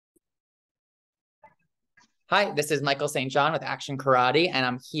Hi, this is Michael St. John with Action Karate, and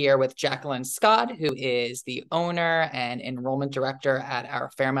I'm here with Jacqueline Scott, who is the owner and enrollment director at our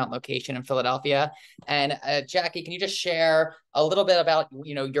Fairmount location in Philadelphia. And Jackie, can you just share a little bit about,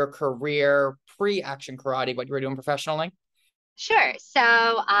 your career pre-Action Karate, what you were doing professionally? Sure. So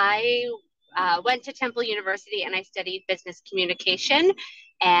I went to Temple University and I studied business communication.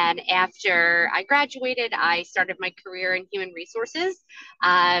 And after I graduated, I started my career in human resources.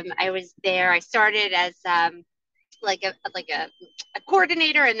 I was there. I started as like a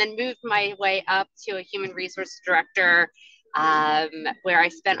coordinator, and then moved my way up to a human resources director, um, where I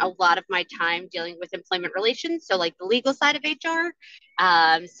spent a lot of my time dealing with employment relations, so like the legal side of HR.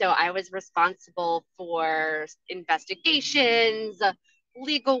 So I was responsible for investigations,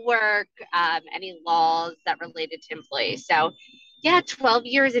 legal work, any laws that related to employees. So yeah, 12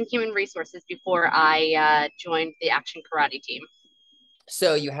 years in human resources before I joined the Action Karate team.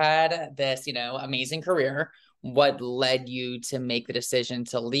 So you had this, amazing career. What led you to make the decision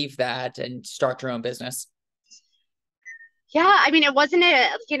to leave that and start your own business? Yeah, I mean, it wasn't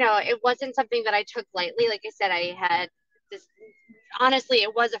something that I took lightly. Like I said, I had this, honestly,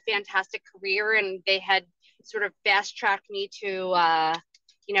 it was a fantastic career, and they had sort of fast tracked me to,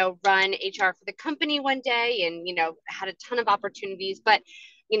 run HR for the company one day, and, had a ton of opportunities. But,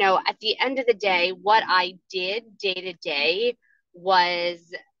 at the end of the day, what I did day to day was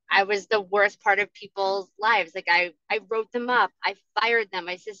I was the worst part of people's lives. Like I wrote them up, I fired them,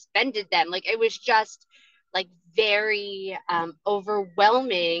 I suspended them. Like it was just like very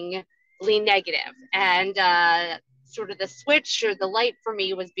overwhelmingly negative. And sort of the switch or the light for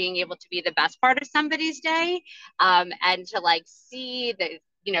me was being able to be the best part of somebody's day, and to like see the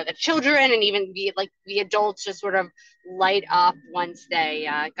children and even the adults just sort of light up once they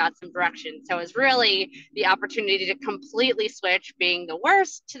got some direction. So it was really the opportunity to completely switch being the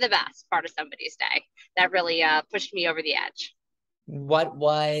worst to the best part of somebody's day that really pushed me over the edge. What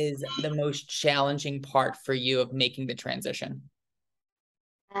was the most challenging part for you of making the transition?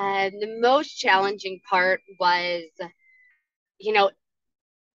 And the most challenging part was, you know,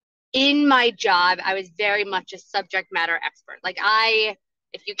 in my job, I was very much a subject matter expert.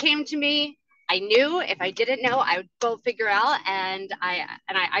 If you came to me, I knew. If I didn't know, I would go figure out. And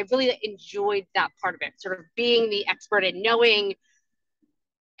I really enjoyed that part of it, sort of being the expert and knowing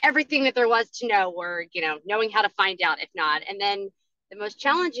everything that there was to know, or knowing how to find out if not. And then the most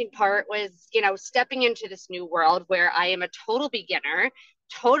challenging part was stepping into this new world where I am a total beginner,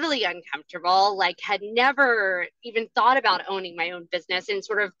 totally uncomfortable, like had never even thought about owning my own business, and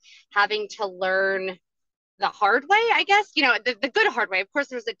sort of having to learn the hard way, I guess. The good hard way. Of course,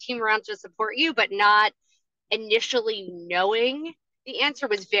 there's a team around to support you, but not initially knowing the answer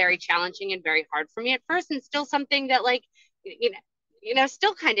was very challenging and very hard for me at first, and still something that, like,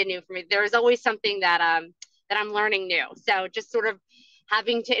 still kind of new for me. There is always something that I'm learning new. So just sort of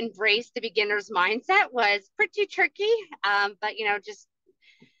having to embrace the beginner's mindset was pretty tricky. But just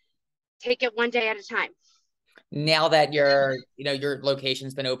take it one day at a time. Now that your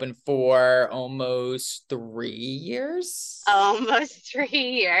location's been open for almost 3 years, Almost 3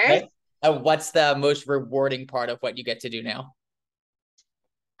 years. right? What's the most rewarding part of what you get to do now?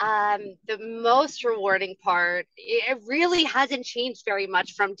 The most rewarding part, it really hasn't changed very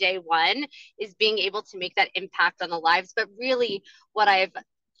much from day one, is being able to make that impact on the lives. But really, what I've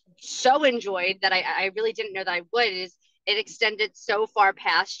so enjoyed that I really didn't know that I would is it extended so far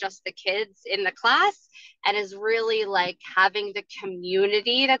past just the kids in the class, and is really like having the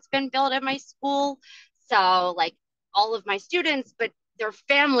community that's been built at my school. So, like, all of my students, but their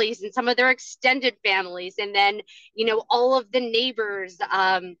families and some of their extended families, and then all of the neighbors,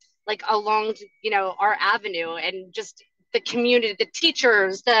 like along our avenue, and just the community, the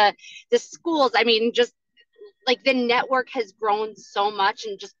teachers, the schools. I mean, just like the network has grown so much,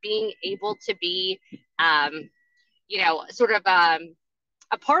 and just being able to be sort of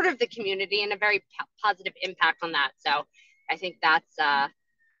a part of the community and a very positive impact on that. So I think that's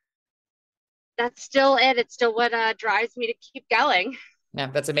still it. It's still what drives me to keep going. Yeah,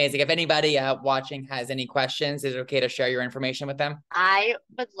 that's amazing. If anybody watching has any questions, is it okay to share your information with them? I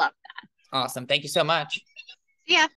would love that. Awesome. Thank you so much. Yeah.